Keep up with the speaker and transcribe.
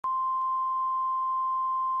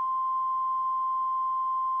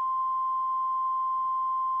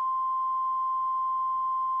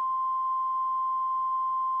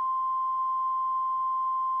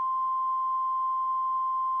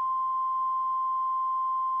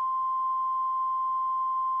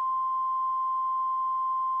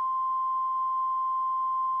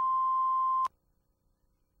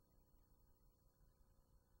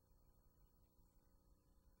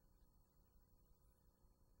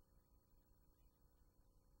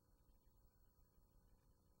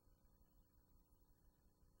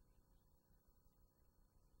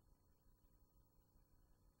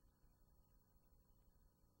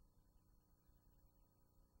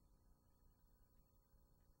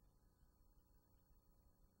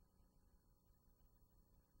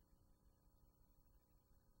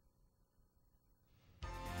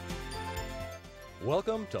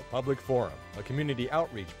Welcome to Public Forum, a community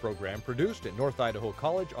outreach program produced at North Idaho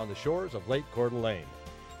College on the shores of Lake Coeur d'Alene.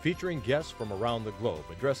 Featuring guests from around the globe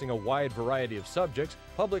addressing a wide variety of subjects,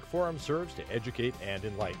 Public Forum serves to educate and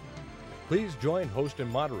enlighten. Please join host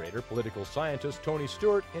and moderator, political scientist Tony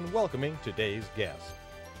Stewart, in welcoming today's guest.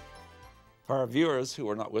 For our viewers who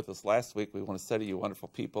were not with us last week, we want to say to you wonderful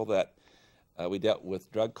people that we dealt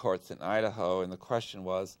with drug courts in Idaho, and the question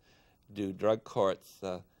was, do drug courts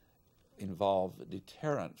involve a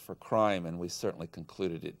deterrent for crime? And we certainly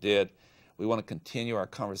concluded it did. We want to continue our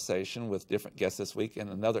conversation with different guests this week in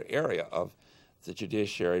another area of the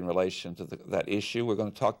judiciary in relation to that issue. We're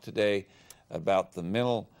going to talk today about the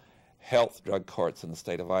mental health drug courts in the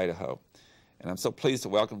state of Idaho. And I'm so pleased to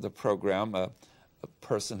welcome to the program a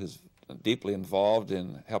person who's deeply involved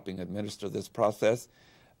in helping administer this process.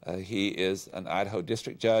 He is an Idaho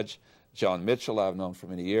district judge, John Mitchell. I've known for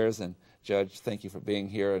many years. And Judge, thank you for being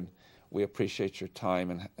here, and we appreciate your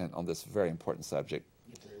time and on this very important subject.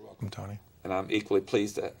 You're very welcome, Tony. And I'm equally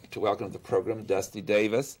pleased to welcome to the program Dusty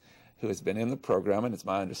Davis, who has been in the program, and it's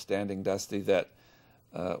my understanding, Dusty, that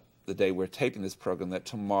the day we're taping this program, that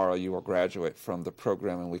tomorrow you will graduate from the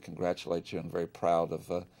program, and we congratulate you and very proud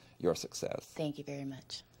of your success. Thank you very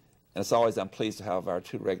much. And as always, I'm pleased to have our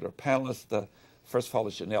two regular panelists. First of all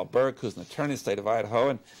is Janelle Burke, who's an attorney in the state of Idaho,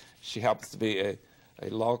 and she happens to be a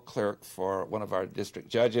law clerk for one of our district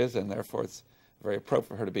judges, and therefore it's very appropriate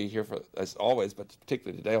for her to be here, as always, but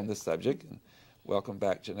particularly today on this subject. And welcome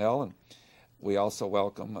back, Janelle. And we also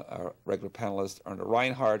welcome our regular panelist, Erna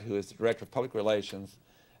Reinhardt, who is the Director of Public Relations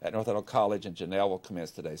at North Idaho College, and Janelle will commence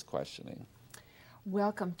today's questioning.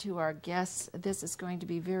 Welcome to our guests. This is going to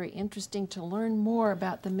be very interesting to learn more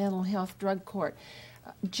about the mental health drug court.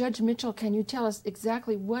 Judge Mitchell, can you tell us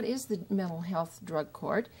exactly what is the mental health drug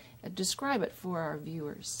court? Describe it for our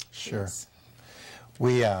viewers. Sure. Please.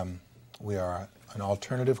 We are an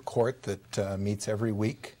alternative court that meets every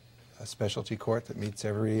week, a specialty court that meets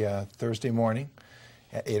every Thursday morning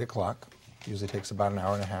at 8 o'clock. Usually takes about an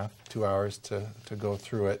hour and a half, 2 hours to go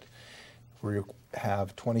through it. We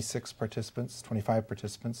have 25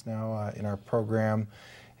 participants now in our program.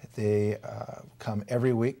 They come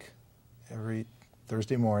every week, every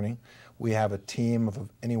Thursday morning. We have a team of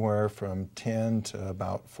anywhere from 10 to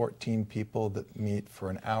about 14 people that meet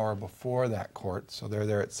for an hour before that court. So they're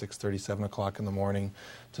there at 6:30, 7 o'clock in the morning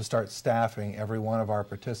to start staffing every one of our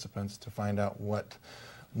participants to find out what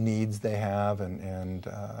needs they have and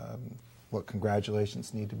what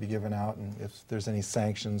congratulations need to be given out, and if there's any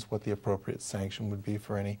sanctions, what the appropriate sanction would be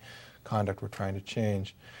for any conduct we're trying to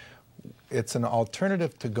change. It's an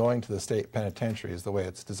alternative to going to the state penitentiary is the way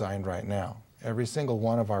it's designed right now. Every single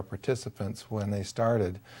one of our participants, when they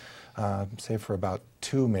started, say for about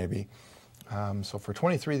 2 maybe, so for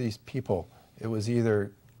 23 of these people, it was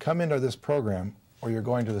either come into this program or you're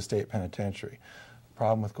going to the state penitentiary. The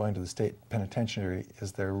problem with going to the state penitentiary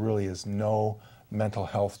is there really is no mental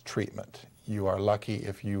health treatment. You are lucky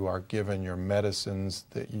if you are given your medicines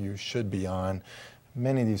that you should be on.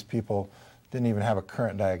 Many of these people didn't even have a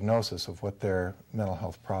current diagnosis of what their mental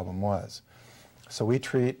health problem was. So we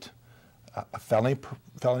treat a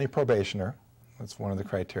felony probationer, that's one of the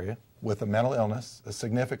criteria, with a mental illness, a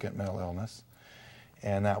significant mental illness,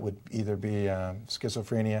 and that would either be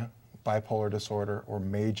schizophrenia, bipolar disorder, or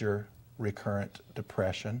major recurrent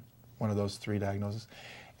depression, one of those 3 diagnoses.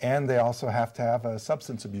 And they also have to have a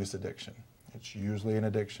substance abuse addiction. It's usually an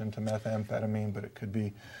addiction to methamphetamine, but it could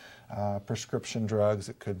be prescription drugs,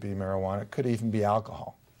 it could be marijuana, it could even be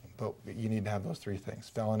alcohol. But you need to have those 3 things: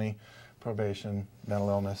 felony, probation, mental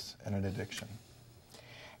illness, and an addiction.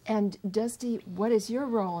 And Dusty, what is your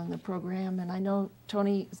role in the program? And I know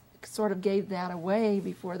Tony sort of gave that away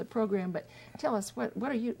before the program, but tell us what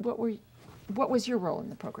was your role in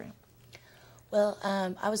the program? Well,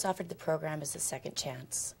 I was offered the program as a second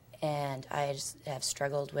chance, and I just have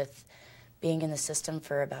struggled with being in the system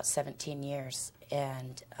for about 17 years.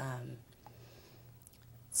 And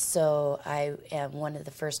so I am one of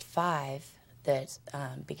the first 5 that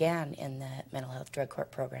began in the mental health drug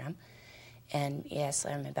court program. And yes,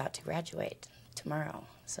 I'm about to graduate tomorrow,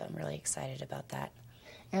 so I'm really excited about that.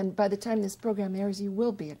 And by the time this program airs, you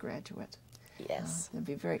will be a graduate. Yes. It'll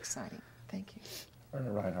be very exciting. Thank you.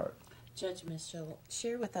 Erna Reinhardt. Judge Mitchell,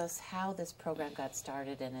 share with us how this program got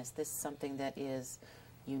started, and is this something that is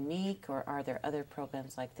unique, or are there other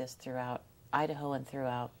programs like this throughout Idaho and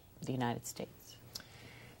throughout the United States?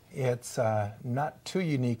 It's not too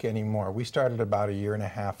unique anymore. We started about 1.5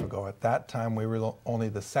 years ago. At that time, we were only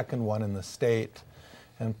the 2nd one in the state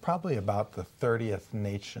and probably about the 30th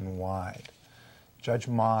nationwide. Judge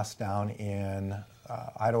Moss down in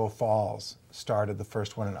Idaho Falls started the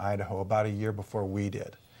first one in Idaho about a year before we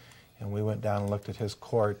did. And we went down and looked at his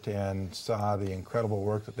court and saw the incredible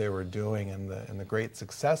work that they were doing and the great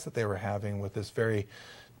success that they were having with this very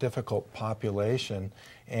difficult population,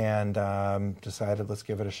 and decided, let's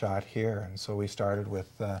give it a shot here. And so we started with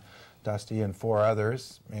Dusty and 4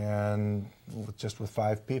 others, and just with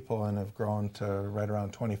 5 people, and have grown to right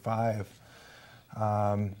around 25.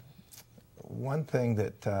 One thing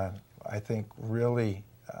that I think really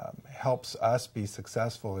helps us be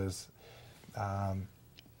successful is a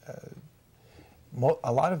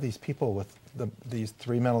lot of these people with these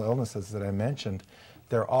 3 mental illnesses that I mentioned,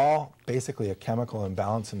 they're all basically a chemical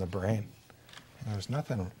imbalance in the brain. And there's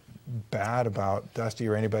nothing bad about Dusty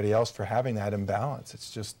or anybody else for having that imbalance.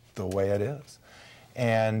 It's just the way it is.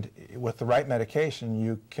 And with the right medication,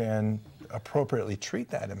 you can appropriately treat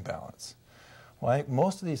that imbalance. Well, I think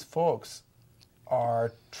most of these folks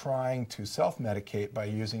are trying to self-medicate by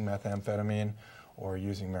using methamphetamine or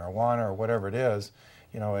using marijuana or whatever it is.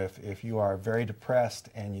 You know, if you are very depressed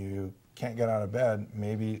and you can't get out of bed,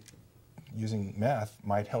 maybe using meth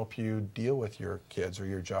might help you deal with your kids or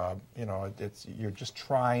your job. You know, you're just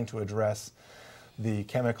trying to address the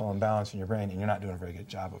chemical imbalance in your brain, and you're not doing a very good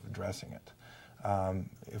job of addressing it.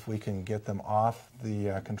 If we can get them off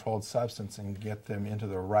the controlled substance and get them into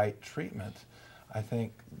the right treatment, I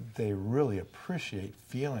think they really appreciate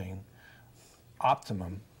feeling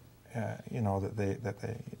optimum, you know, that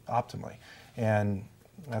they optimally. And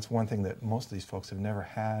that's one thing that most of these folks have never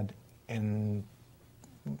had in,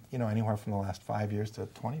 you know, anywhere from the last 5 years to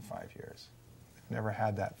 25 years. They've never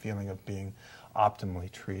had that feeling of being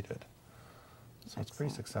optimally treated. So it's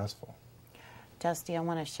pretty successful. Dusty, I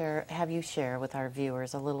want to have you share with our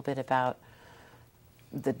viewers a little bit about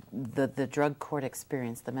the drug court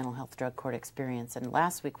experience, the mental health drug court experience. And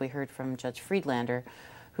last week we heard from Judge Friedlander,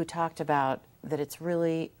 who talked about that it's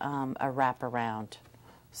really a wraparound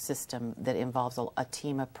system that involves a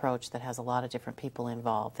team approach that has a lot of different people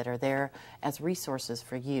involved that are there as resources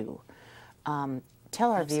for you.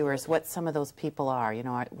 Tell our viewers what some of those people are. You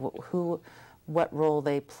know, what role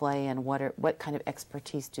they play, and what kind of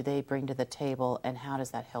expertise do they bring to the table, and how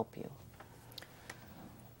does that help you?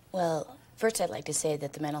 Well, first I'd like to say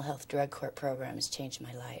that the Mental Health Drug Court program has changed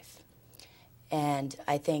my life. And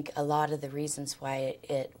I think a lot of the reasons why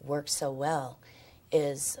it works so well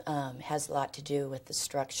has a lot to do with the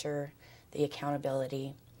structure, the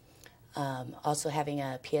accountability, also having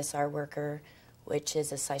a PSR worker, which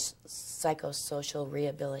is a psychosocial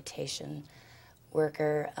rehabilitation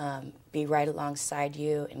worker, be right alongside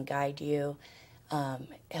you and guide you,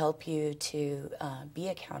 help you to be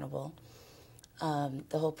accountable.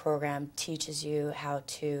 The whole program teaches you how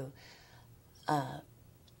to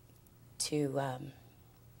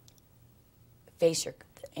face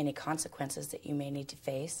any consequences that you may need to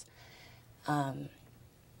face. And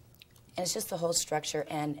it's just the whole structure,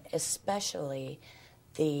 and especially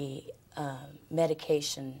the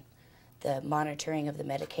medication, the monitoring of the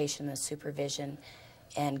medication, the supervision,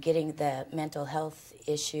 and getting the mental health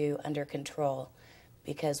issue under control,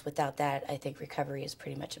 because without that, I think recovery is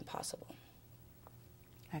pretty much impossible.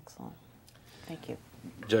 Excellent. Thank you.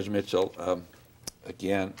 Judge Mitchell,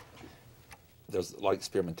 again, there's a lot of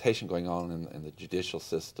experimentation going on in the judicial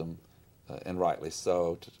system, and rightly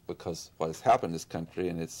so, because what has happened in this country,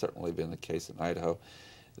 and it's certainly been the case in Idaho,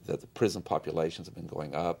 that the prison populations have been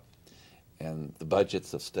going up, and the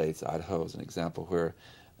budgets of states, Idaho is an example where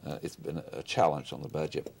it's been a challenge on the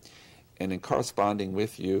budget. And in corresponding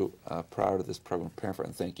with you prior to this program,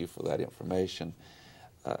 and thank you for that information,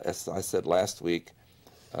 as I said last week,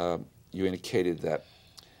 you indicated that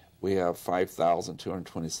we have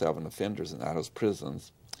 5,227 offenders in Idaho's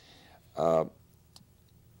prisons,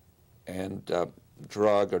 and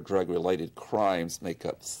drug or drug-related crimes make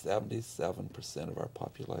up 77% of our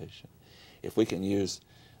population. If we can use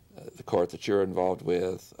the court that you're involved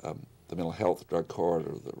with, the mental health drug court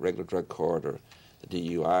or the regular drug court or the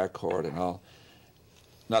DUI court and all,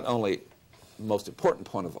 not only the most important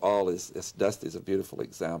point of all is Dusty is a beautiful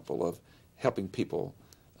example of helping people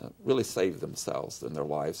really save themselves in their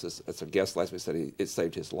lives. As our guest last week said, it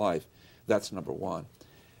saved his life. That's number one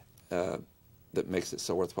that makes it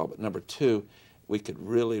so worthwhile. But number two, we could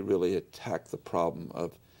really, really attack the problem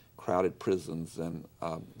of crowded prisons and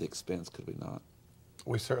the expense, could we not?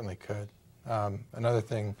 We certainly could. Another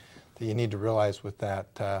thing that you need to realize with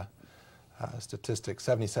that statistic,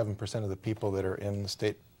 77% of the people that are in the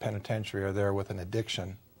state penitentiary are there with an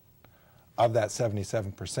addiction. Of that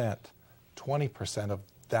 77%, 20% of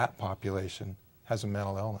that population has a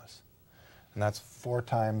mental illness. And that's 4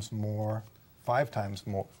 times more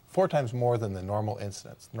 4 times more than the normal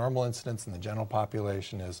incidence. Normal incidence in the general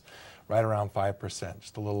population is right around 5%,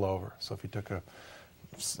 just a little over. So if you took a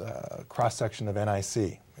cross-section of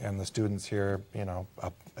NIC, and the students here,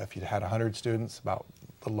 if you had 100 students, about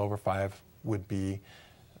a little over 5 would be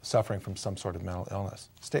suffering from some sort of mental illness.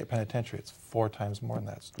 State penitentiary, it's 4 times more than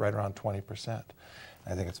that. It's right around 20%.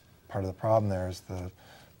 I think it's part of the problem there is the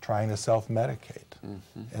trying to self-medicate.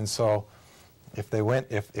 Mm-hmm. And so if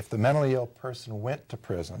the mentally ill person went to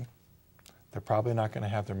prison, they're probably not going to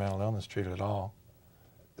have their mental illness treated at all.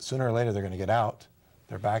 Sooner or later, they're going to get out.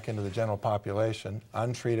 They're back into the general population,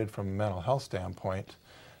 untreated from a mental health standpoint.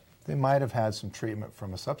 They might have had some treatment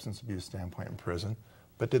from a substance abuse standpoint in prison,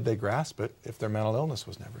 but did they grasp it if their mental illness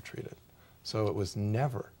was never treated? So it was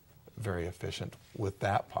never very efficient with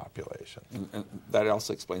that population. And that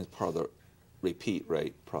also explains part of the repeat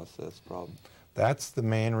rate process problem. That's the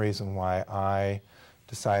main reason why I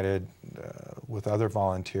decided with other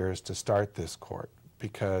volunteers to start this court,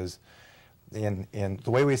 because in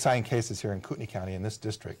the way we assign cases here in Kootenai County in this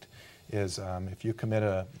district is if you commit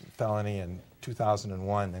a felony in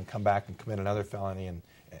 2001 and come back and commit another felony and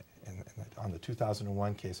on the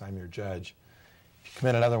 2001 case, I'm your judge. If you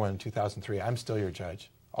commit another one in 2003, I'm still your judge.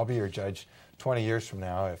 I'll be your judge 20 years from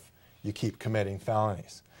now if you keep committing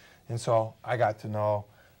felonies. And so I got to know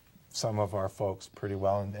some of our folks pretty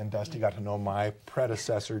well, and Dusty got to know my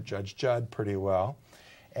predecessor, Judge Judd, pretty well.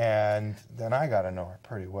 And then I got to know her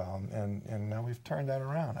pretty well, and now we've turned that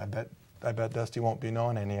around. I bet Dusty won't be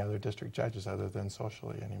knowing any other district judges other than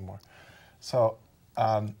socially anymore. So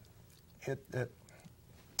I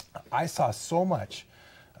saw so much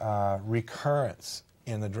recurrence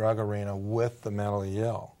in the drug arena with the mentally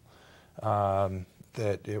ill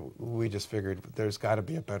that we just figured there's got to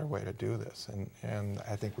be a better way to do this, and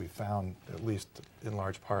I think we found, at least in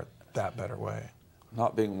large part, that better way.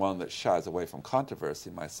 Not being one that shies away from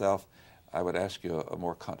controversy myself, I would ask you a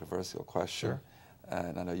more controversial question. Sure.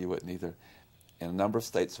 And I know you wouldn't either. In a number of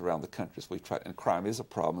states around the country, we've tried, and crime is a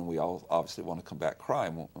problem, and we all obviously want to combat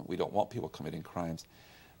crime. We don't want people committing crimes.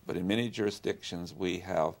 But in many jurisdictions, we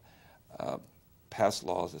have passed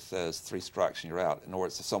laws that says 3 strikes and you're out. In other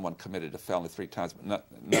words, if someone committed a felony 3 times, but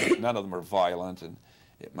none of them are violent, and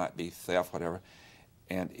it might be theft, whatever.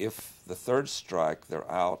 And if the 3rd strike, they're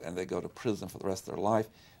out and they go to prison for the rest of their life,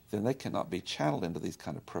 then they cannot be channeled into these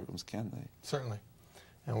kind of programs, can they? Certainly.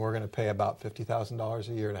 And we're going to pay about $50,000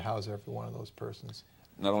 a year to house every one of those persons.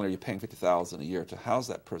 Not only are you paying $50,000 a year to house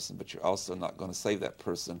that person, but you're also not going to save that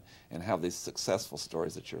person and have these successful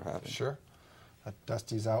stories that you're having. Sure.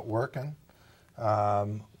 Dusty's out working.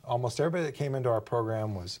 Almost everybody that came into our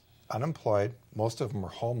program was unemployed. Most of them were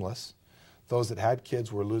homeless. Those that had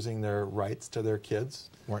kids were losing their rights to their kids,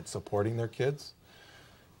 weren't supporting their kids.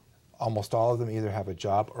 Almost all of them either have a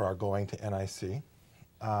job or are going to NIC.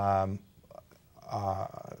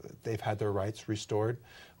 They've had their rights restored.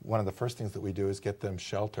 One of the first things that we do is get them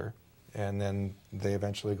shelter, and then they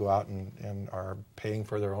eventually go out and are paying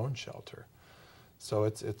for their own shelter. So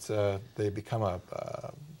they become a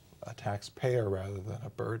taxpayer rather than a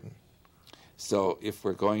burden. So if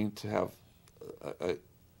we're going to have a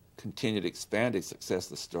continued expanding success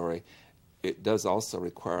of the story, it does also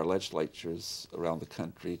require legislatures around the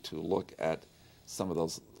country to look at some of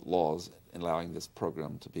those laws and allowing this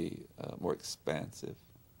program to be more expansive.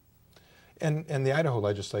 And the Idaho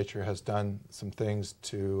legislature has done some things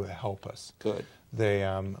to help us. Good. They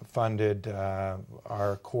funded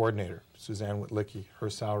our coordinator, Suzanne Witlicki.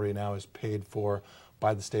 Her salary now is paid for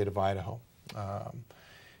by the state of Idaho.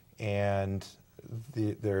 And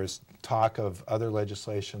there's talk of other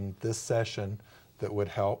legislation this session that would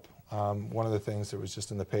help. One of the things that was just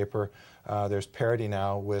in the paper, there's parity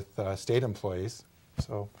now with state employees.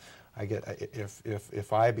 So I get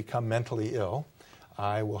if I become mentally ill,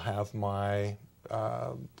 I will have my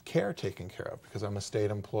care taken care of because I'm a state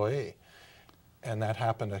employee. And that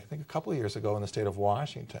happened, I think, a couple of years ago in the state of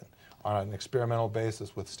Washington on an experimental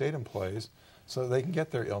basis with state employees so that they can get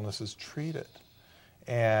their illnesses treated.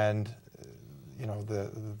 And you know,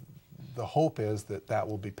 the hope is that that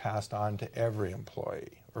will be passed on to every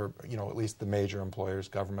employee, or at least the major employers,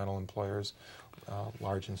 governmental employers,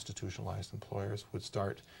 large institutionalized employers would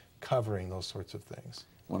start covering those sorts of things.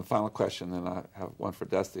 One final question, and I have one for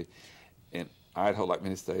Dusty. In Idaho, like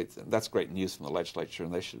many states, and that's great news from the legislature,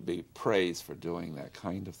 and they should be praised for doing that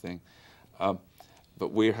kind of thing.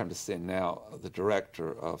 But we're having to send now the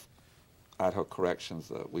director of Idaho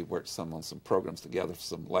Corrections. We worked on some programs together for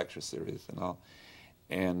some lecture series and all.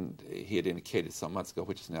 And he had indicated some months ago,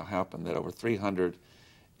 which has now happened, that over 300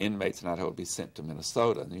 inmates in Idaho would be sent to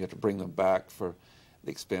Minnesota, and you have to bring them back for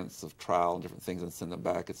the expense of trial and different things and send them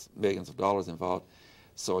back. It's millions of dollars involved.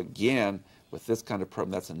 So again, with this kind of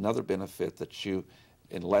program, that's another benefit, that you,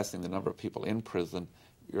 in lessening the number of people in prison,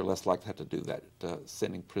 you're less likely to have to do that,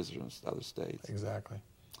 sending prisoners to other states. Exactly.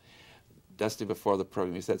 Dusty, before the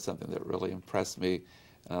program, you said something that really impressed me,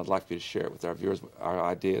 and I'd like for you to share it with our viewers. Our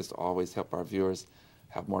idea is to always help our viewers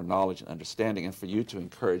have more knowledge and understanding, and for you to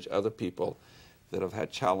encourage other people that have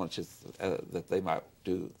had challenges that they might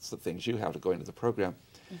do some things you have to go into the program.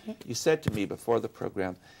 Mm-hmm. You said to me before the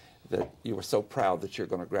program that you were so proud that you're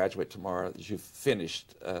going to graduate tomorrow, that you've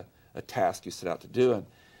finished a task you set out to do,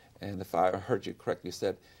 and if I heard you correctly, you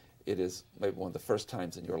said it is maybe one of the first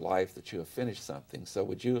times in your life that you have finished something. So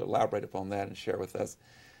would you elaborate upon that and share with us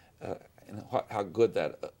how good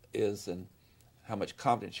that is, and how much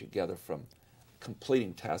confidence you gather from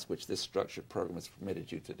completing tasks which this structured program has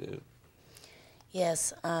permitted you to do?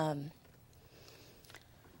 Yes. For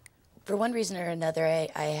one reason or another,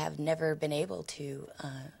 I have never been able to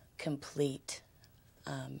complete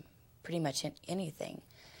pretty much anything.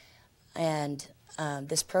 And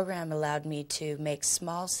this program allowed me to make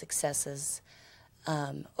small successes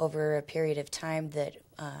over a period of time that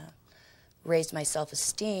raised my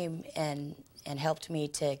self-esteem and helped me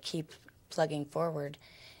to keep plugging forward,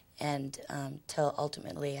 and till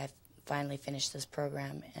ultimately I finally finished this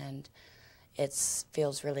program, and it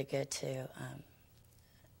feels really good to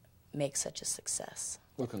make such a success.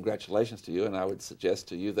 Well, congratulations to you, and I would suggest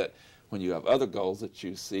to you that when you have other goals that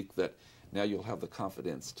you seek, that now you'll have the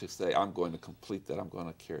confidence to say, I'm going to complete that, I'm going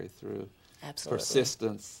to carry through. Absolutely.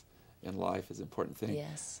 Persistence in life is an important thing.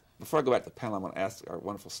 Yes. Before I go back to the panel, I'm going to ask our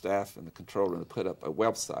wonderful staff in the control room to put up a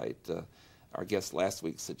website. Our guest last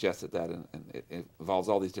week suggested that, and it involves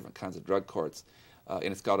all these different kinds of drug courts. And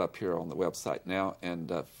it's got up here on the website now. And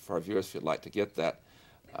for our viewers, if you'd like to get that,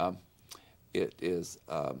 it is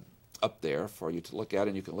up there for you to look at.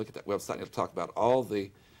 And you can look at that website, and it'll talk about all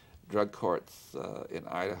the drug courts in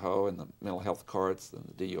Idaho, and the mental health courts,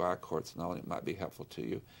 and the DUI courts, and all. And it might be helpful to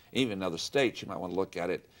you. Even in other states, you might want to look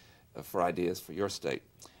at it for ideas for your state.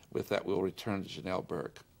 With that, we'll return to Janelle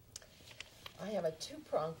Burke. I have a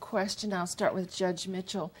two-pronged question. I'll start with Judge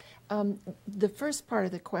Mitchell. The first part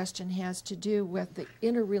of the question has to do with the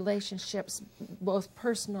interrelationships, both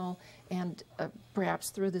personal and perhaps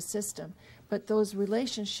through the system, but those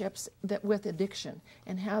relationships that with addiction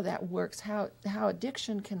and how that works, how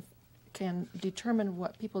addiction can determine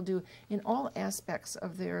what people do in all aspects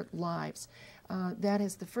of their lives. That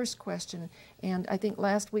is the first question, and I think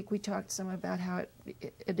last week we talked some about how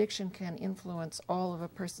addiction can influence all of a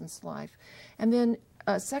person's life. And then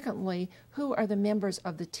secondly, who are the members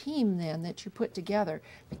of the team then that you put together?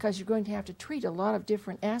 Because you're going to have to treat a lot of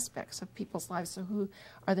different aspects of people's lives, so who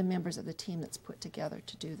are the members of the team that's put together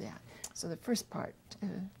to do that? So the first part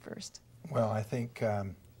first. Well, I think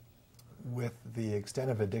with the extent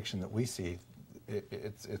of addiction that we see,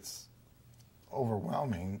 it's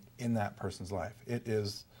overwhelming in that person's life.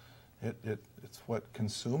 It's what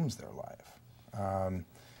consumes their life.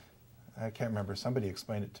 I can't remember, somebody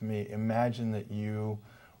explained it to me. Imagine that you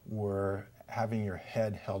were having your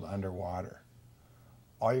head held underwater.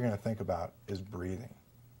 All you're going to think about is breathing,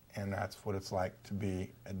 and that's what it's like to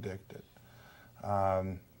be addicted.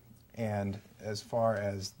 And as far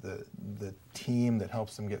as the team that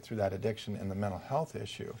helps them get through that addiction and the mental health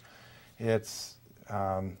issue, it's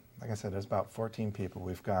like I said, there's about 14 people.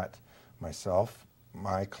 We've got myself,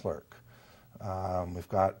 my clerk. We've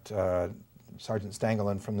got Sergeant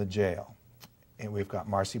Stangelin from the jail. And we've got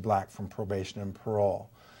Marcy Black from probation and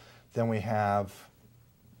parole. Then we have,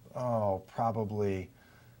 probably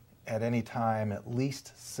at any time, at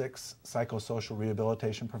least 6 psychosocial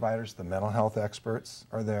rehabilitation providers. The mental health experts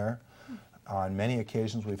are there. On many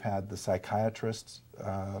occasions, we've had the psychiatrists.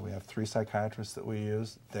 We have 3 psychiatrists that we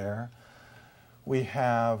use there. We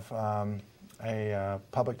have a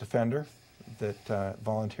public defender that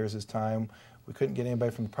volunteers his time. We couldn't get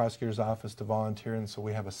anybody from the prosecutor's office to volunteer, and so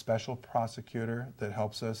we have a special prosecutor that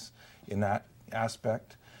helps us in that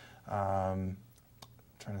aspect.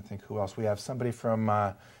 Trying to think who else. We have somebody from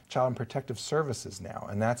Child and Protective Services now,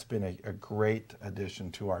 and that's been a great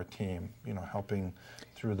addition to our team, helping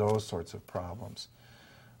through those sorts of problems.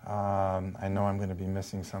 I know I'm going to be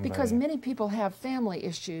missing somebody. Because many people have family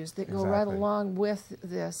issues that go right along with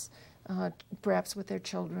this, perhaps with their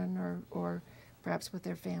children or perhaps with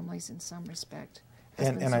their families in some respect,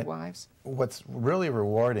 husbands and wives. What's really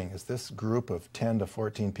rewarding is this group of 10 to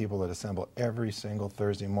 14 people that assemble every single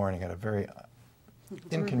Thursday morning at a very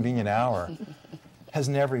inconvenient hour has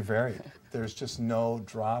never varied. There's just no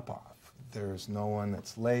drop-off. There's no one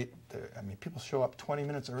that's late. People show up 20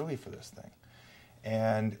 minutes early for this thing.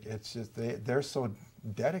 And it's just they're so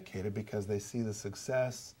dedicated because they see the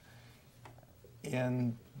success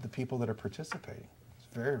in the people that are participating. It's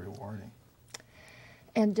very rewarding.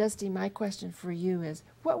 And Dusty, my question for you is,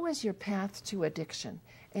 what was your path to addiction?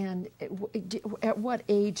 And at what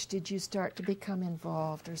age did you start to become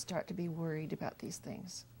involved or start to be worried about these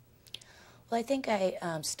things? Well, I think I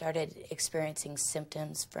started experiencing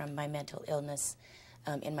symptoms from my mental illness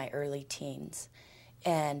in my early teens.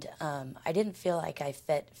 And I didn't feel like I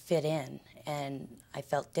fit in, and I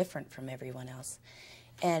felt different from everyone else.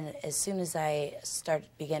 And as soon as I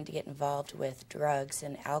began to get involved with drugs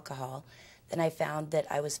and alcohol, then I found that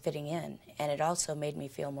I was fitting in, and it also made me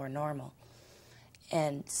feel more normal.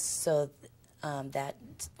 And so that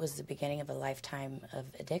was the beginning of a lifetime of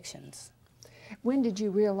addictions. When did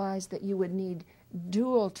you realize that you would need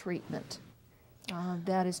dual treatment?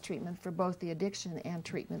 That is treatment for both the addiction and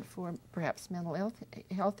treatment for perhaps mental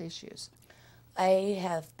health issues. I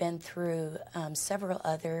have been through several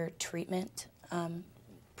other treatment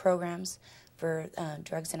programs for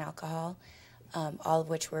drugs and alcohol, all of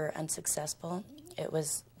which were unsuccessful. It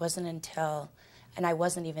wasn't until, and I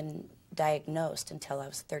wasn't even diagnosed until I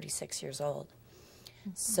was 36 years old.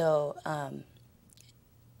 Mm-hmm. So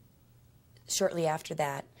shortly after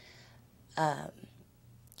that,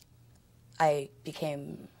 I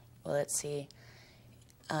became, I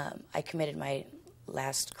committed my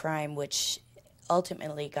last crime, which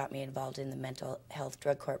ultimately got me involved in the mental health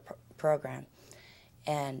drug court program.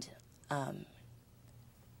 And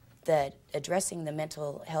that addressing the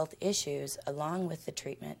mental health issues along with the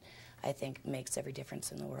treatment, I think, makes every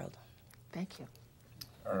difference in the world. Thank you.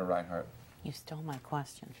 Erna Reinhardt. You stole my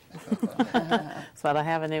question. So I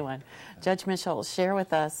have a new one. Judge Mitchell, share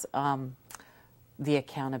with us the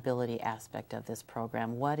accountability aspect of this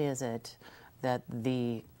program. What is it that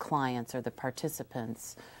the clients or the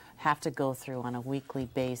participants have to go through on a weekly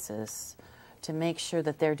basis to make sure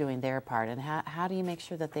that they're doing their part? And how do you make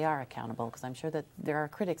sure that they are accountable? Because I'm sure that there are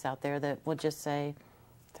critics out there that would just say,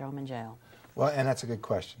 throw them in jail. Well, and that's a good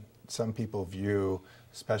question. Some people view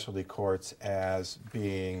specialty courts as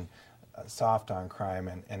being soft on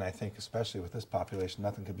crime, and I think especially with this population,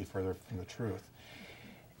 nothing could be further from the truth.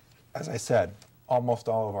 As I said, almost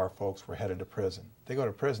all of our folks were headed to prison. They go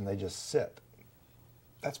to prison, they just sit.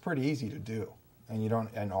 That's pretty easy to do,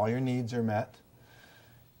 and all your needs are met.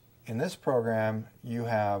 In this program, you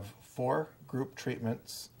have 4 group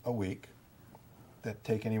treatments a week that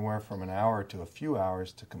take anywhere from an hour to a few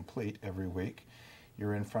hours to complete every week.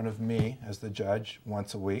 You're in front of me as the judge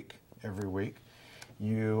once a week, every week.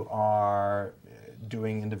 You are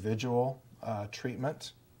doing individual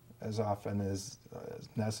treatment as often as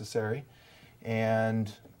necessary,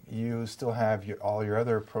 and you still have all your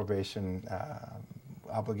other probation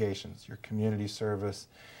obligations, your community service,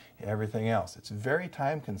 everything else. It's very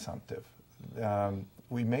time consumptive.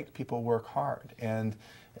 We make people work hard, and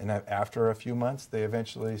after a few months they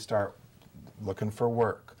eventually start looking for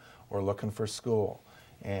work or looking for school,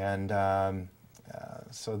 and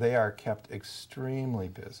so they are kept extremely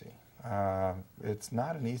busy. It's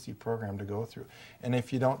not an easy program to go through, and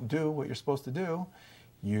if you don't do what you're supposed to do,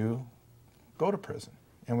 you go to prison.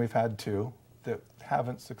 And we've had 2 that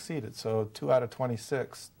haven't succeeded, so 2 out of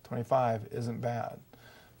 26, 25 isn't bad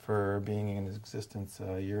for being in existence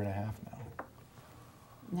a year and a half now.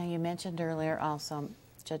 Now, you mentioned earlier also,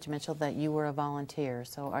 Judge Mitchell, that you were a volunteer.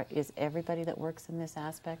 So is everybody that works in this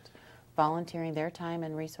aspect volunteering their time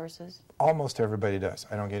and resources? Almost everybody does.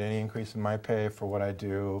 I don't get any increase in my pay for what I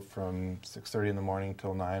do from 6:30 in the morning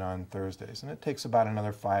till 9 on Thursdays. And it takes about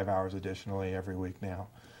another 5 hours additionally every week now.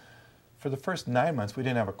 For the first 9 months, we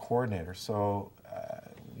didn't have a coordinator. So,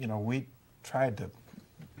 we tried to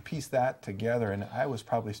piece that together, and I was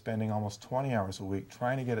probably spending almost 20 hours a week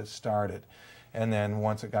trying to get it started. And then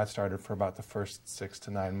once it got started for about the first 6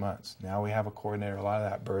 to 9 months. Now we have a coordinator. A lot of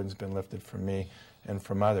that burden's been lifted from me and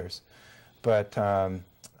from others. But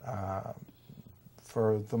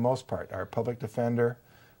for the most part, our public defender,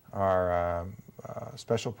 our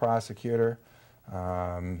special prosecutor,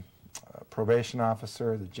 probation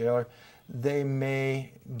officer, the jailer, they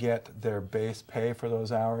may get their base pay for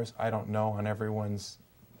those hours. I don't know on everyone's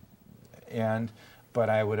end, but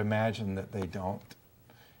I would imagine that they don't.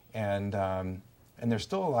 And there's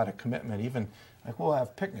still a lot of commitment. Even like we'll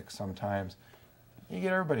have picnics sometimes. You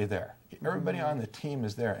get everybody there. Everybody on the team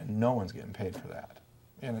is there, and no one's getting paid for that.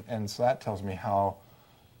 And so that tells me how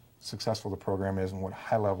successful the program is and what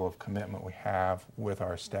high level of commitment we have with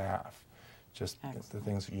our staff. Just the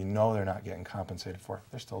things that they're not getting compensated for,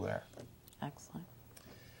 they're still there. Excellent.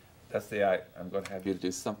 Dusty, I'm going to have you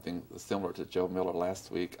do something similar to Joe Miller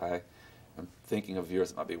last week. I'm thinking of viewers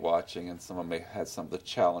that might be watching, and some of them may have had some of the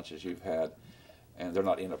challenges you've had. and they're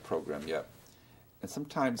not in a program yet. And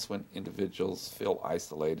sometimes when individuals feel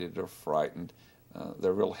isolated or frightened,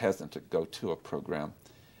 they're real hesitant to go to a program.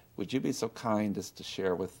 Would you be so kind as to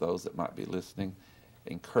share with those that might be listening,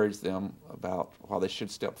 encourage them about why they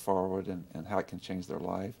should step forward and how it can change their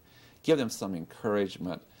life? Give them some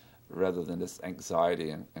encouragement rather than this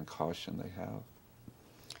anxiety and caution they have.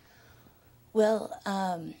 Well,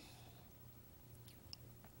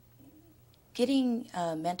 getting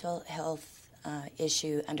a mental health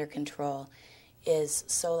issue under control is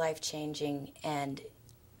so life-changing, and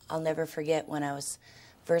I'll never forget when I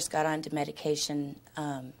first got onto medication.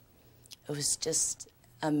 It was just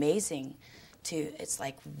amazing it's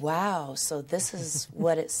like, wow, so this is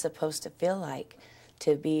what it's supposed to feel like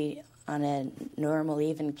to be on a normal,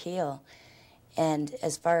 even keel. And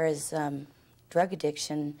as far as drug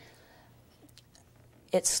addiction,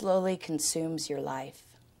 it slowly consumes your life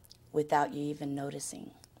without you even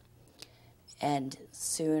noticing. And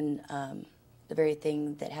soon, the very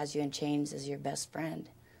thing that has you in chains is your best friend.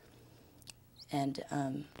 And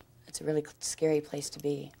it's a really scary place to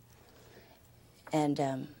be.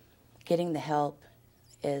 And getting the help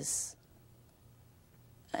is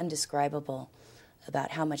indescribable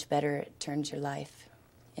about how much better it turns your life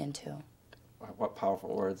into. What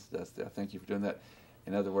powerful words, Dusty. I thank you for doing that.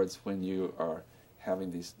 In other words, when you are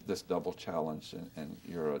having this double challenge and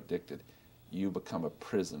you're addicted, you become a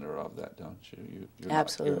prisoner of that, don't you? You're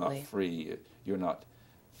Absolutely. You're not free. You're not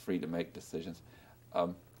free to make decisions.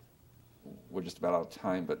 We're just about out of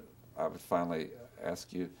time, but I would finally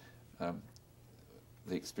ask you,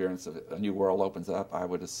 the experience of a new world opens up. I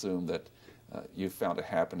would assume that you found a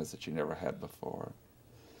happiness that you never had before.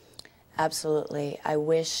 Absolutely. I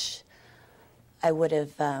wish I would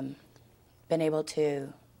have been able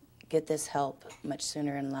to get this help much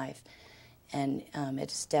sooner in life. And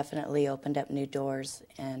it's definitely opened up new doors,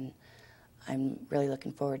 and I'm really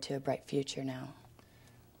looking forward to a bright future now.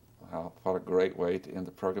 Wow, what a great way to end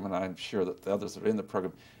the program, and I'm sure that the others that are in the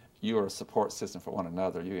program, you are a support system for one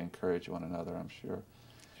another. You encourage one another, I'm sure.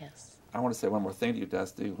 Yes. I want to say one more thing to you,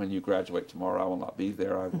 Dusty. When you graduate tomorrow, I will not be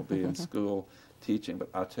there. I will be in school teaching, but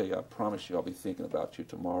I'll tell you, I promise you I'll be thinking about you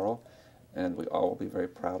tomorrow, and we all will be very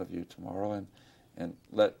proud of you tomorrow, and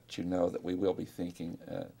let you know that we will be thinking,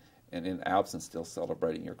 and in absence, still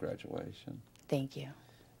celebrating your graduation. Thank you.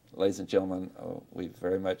 Ladies and gentlemen, we've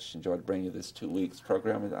very much enjoyed bringing you this 2 weeks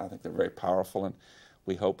program. I think they're very powerful, and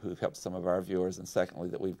we hope we've helped some of our viewers, and secondly,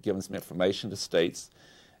 that we've given some information to states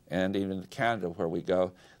and even to Canada where we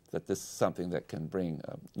go, that this is something that can bring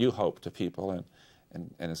new hope to people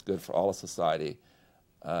and is good for all of society.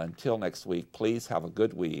 Until next week, please have a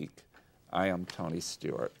good week. I am Tony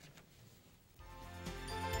Stewart.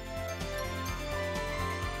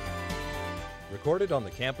 Recorded on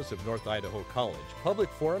the campus of North Idaho College, Public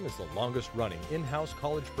Forum is the longest-running in-house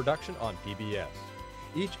college production on PBS.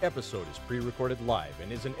 Each episode is pre-recorded live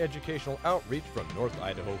and is an educational outreach from North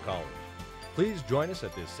Idaho College. Please join us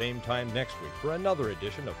at this same time next week for another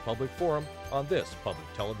edition of Public Forum on this public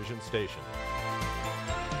television station.